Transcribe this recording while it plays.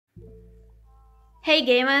Hey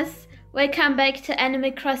gamers, welcome back to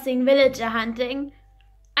Animal Crossing Villager Hunting.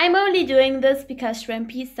 I'm only doing this because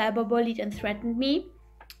Shrimpy cyberbullied and threatened me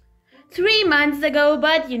 3 months ago,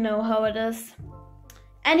 but you know how it is.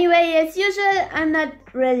 Anyway, as usual, I'm not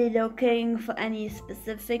really looking for any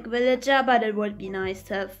specific villager, but it would be nice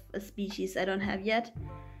to have a species I don't have yet.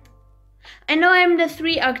 I know I'm the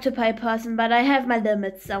 3 octopi person, but I have my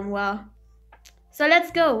limits somewhere. So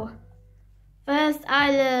let's go. First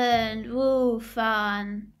island, woo,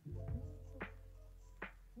 fun.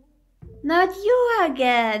 Not you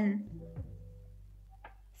again.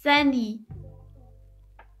 Sandy.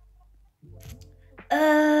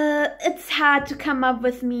 It's hard to come up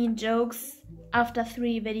with mean jokes after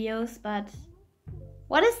 3 videos, but...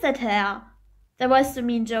 What is that hair? That was the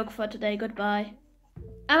mean joke for today, goodbye.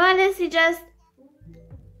 I'm honestly just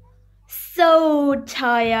so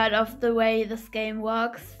tired of the way this game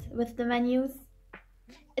works with the menus.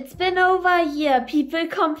 It's been over a year, people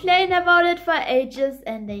complain about it for ages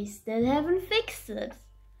and they still haven't fixed it.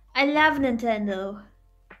 I love Nintendo.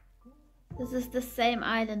 This is the same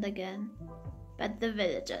island again, but the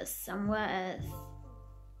villagers somewhere else.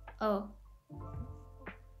 Oh.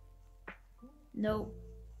 No.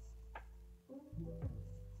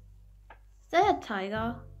 Is that a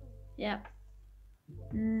tiger? Yeah.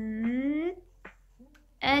 And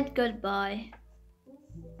goodbye.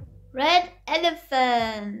 Red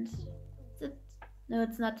elephant. Is it? No,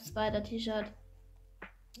 it's not a spider t-shirt.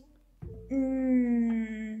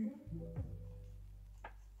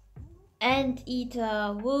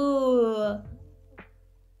 Anteater. Woo.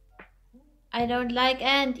 I don't like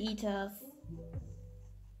anteaters.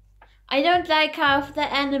 I don't like half the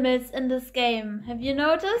animals in this game. Have you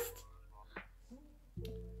noticed?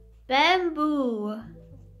 Bamboo.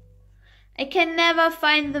 I can never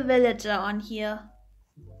find the villager on here.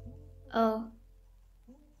 Oh.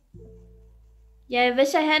 Yeah, I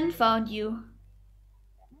wish I hadn't found you.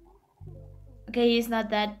 Okay, he's not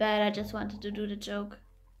that bad. I just wanted to do the joke.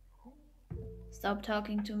 Stop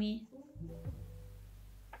talking to me.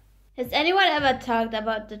 Has anyone ever talked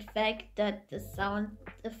about the fact that the sound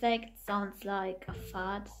effect sounds like a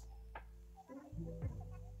fart?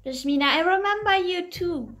 Bishmina, I remember you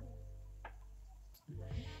too.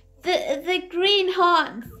 The green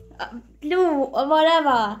horns, blue or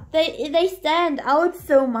whatever, they stand out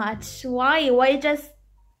so much. Why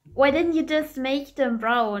didn't you just make them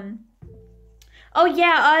brown? Oh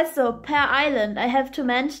yeah, also Pear Island. I have to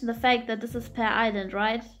mention the fact that this is Pear Island,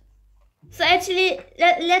 right? So actually,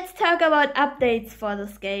 let's talk about updates for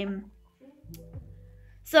this game.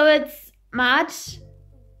 So it's March.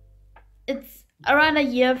 It's around a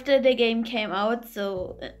year after the game came out,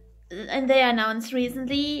 so... And they announced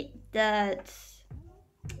recently that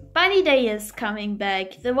Bunny Day is coming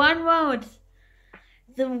back. The one road.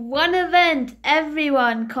 The one event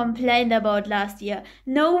everyone complained about last year.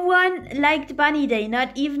 No one liked Bunny Day,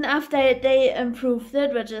 not even after they improved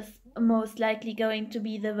it, which is most likely going to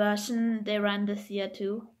be the version they run this year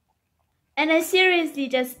too. And I seriously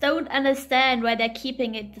just don't understand why they're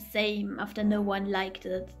keeping it the same after no one liked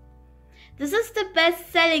it. This is the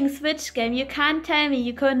best-selling Switch game. You can't tell me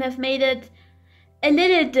you couldn't have made it a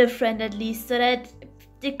little different at least, so that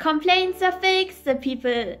the complaints are fixed, that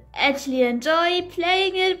people actually enjoy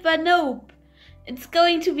playing it, but nope. It's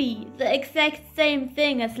going to be the exact same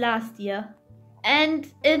thing as last year. And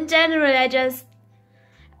in general,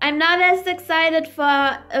 I'm not as excited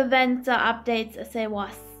for events or updates as I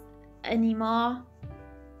was anymore.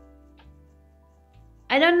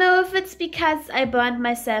 I don't know if it's because I burned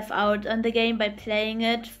myself out on the game by playing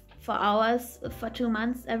it for hours for 2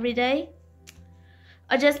 months every day,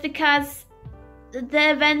 or just because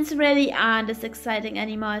the events really aren't as exciting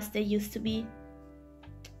anymore as they used to be.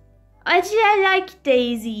 Actually, I like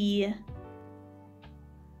Daisy.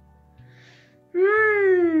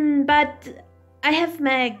 But I have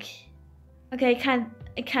Meg. Okay,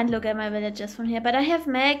 I can't look at my villagers from here, but I have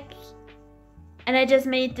Meg, and I just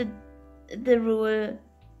made the rule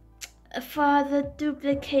for the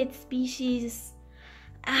duplicate species.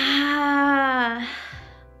 No,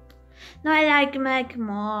 I like Meg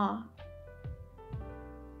more.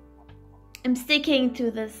 I'm sticking to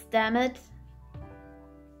this, damn it.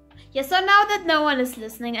 Yeah, so now that no one is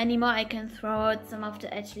listening anymore, I can throw out some of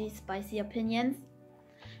the actually spicy opinions.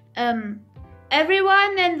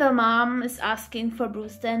 Everyone and their mom is asking for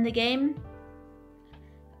Brewster in the game.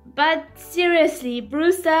 But seriously,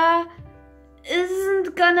 Brewster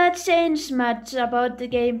isn't gonna change much about the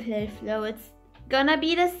gameplay flow. It's gonna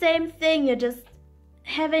be the same thing. You're just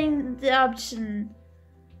having the option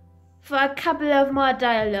for a couple of more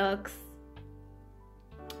dialogues.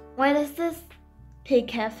 Why does this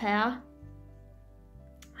pig have hair?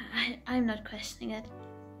 I'm not questioning it.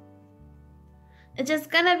 It's just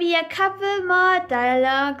gonna be a couple more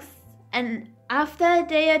dialogues, and after a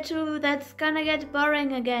day or two, that's gonna get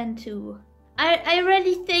boring again too. I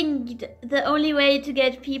really think the only way to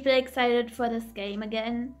get people excited for this game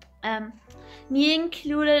again, me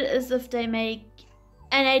included, is if they make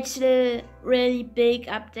an actual really big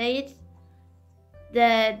update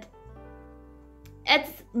that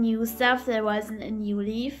adds new stuff that wasn't in New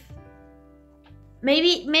Leaf.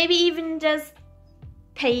 Maybe even just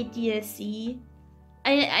paid DLC.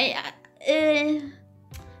 A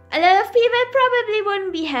lot of people probably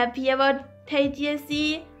wouldn't be happy about paid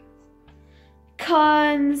DLC,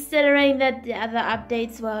 considering that the other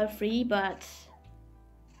updates were free, but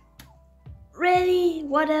really,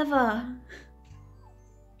 whatever.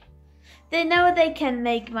 They know they can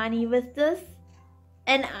make money with this,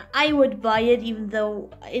 and I would buy it even though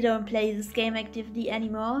I don't play this game actively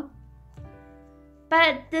anymore.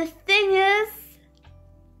 But the thing is,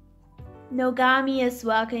 Nogami is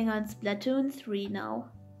working on Splatoon 3 now.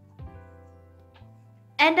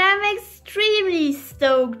 And I'm extremely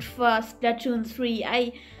stoked for Splatoon 3.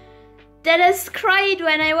 I just cried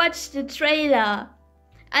when I watched the trailer.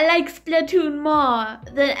 I like Splatoon more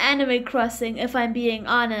than Animal Crossing, if I'm being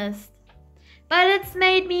honest. But it's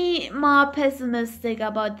made me more pessimistic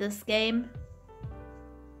about this game.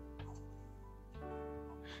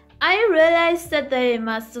 I realized that they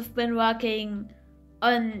must have been working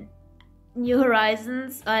on New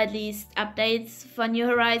Horizons, or at least updates for New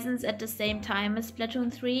Horizons at the same time as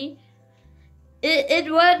Splatoon 3. It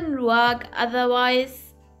wouldn't work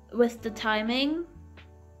otherwise with the timing.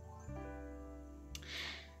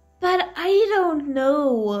 But I don't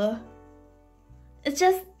know. It's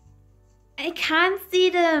just, I can't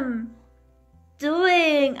see them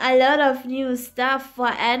doing a lot of new stuff for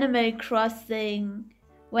Animal Crossing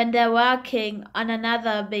when they're working on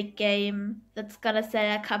another big game that's gonna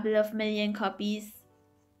sell a couple of million copies.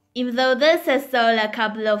 Even though this has sold a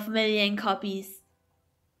couple of million copies.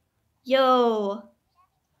 Yo.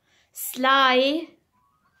 Sly.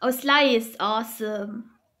 Oh, Sly is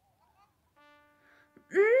awesome.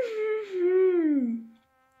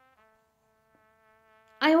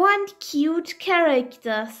 I want cute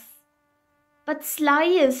characters. But Sly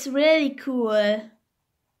is really cool.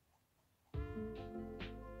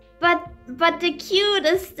 But the cute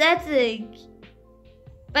aesthetic.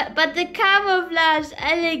 But the camouflage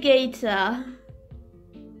alligator.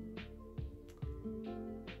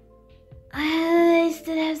 I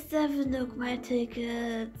still have 7 Nookmire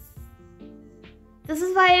tickets. This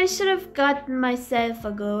is why I should have gotten myself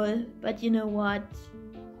a goal. But you know what?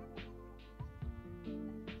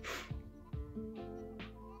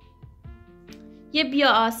 Yep, you're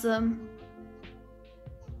awesome.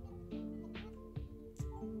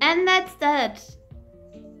 And that's that.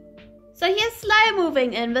 So here's Sly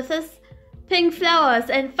moving in with his pink flowers,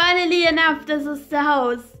 and finally enough, this is the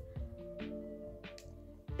house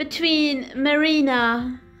between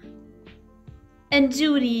Marina and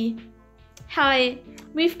Judy. Hi,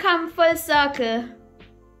 we've come full circle,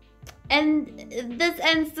 and this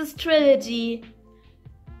ends this trilogy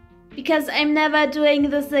because I'm never doing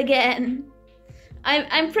this again.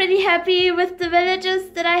 I'm pretty happy with the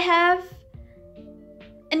villages that I have.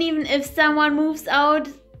 And even if someone moves out,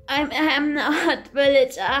 I'm not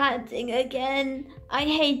villager hunting again. I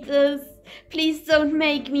hate this. Please don't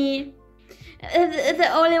make me. The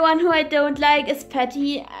only one who I don't like is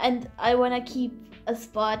Patty, and I wanna keep a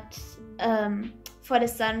spot for the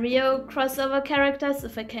Sanrio crossover characters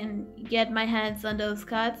if I can get my hands on those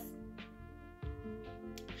cards.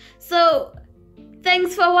 So,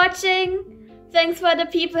 thanks for watching. Thanks for the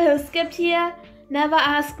people who skipped here. Never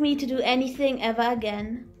ask me to do anything ever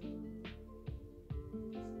again.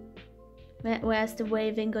 Where's the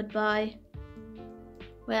waving goodbye?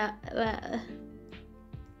 Where?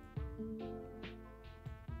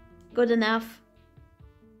 Good enough.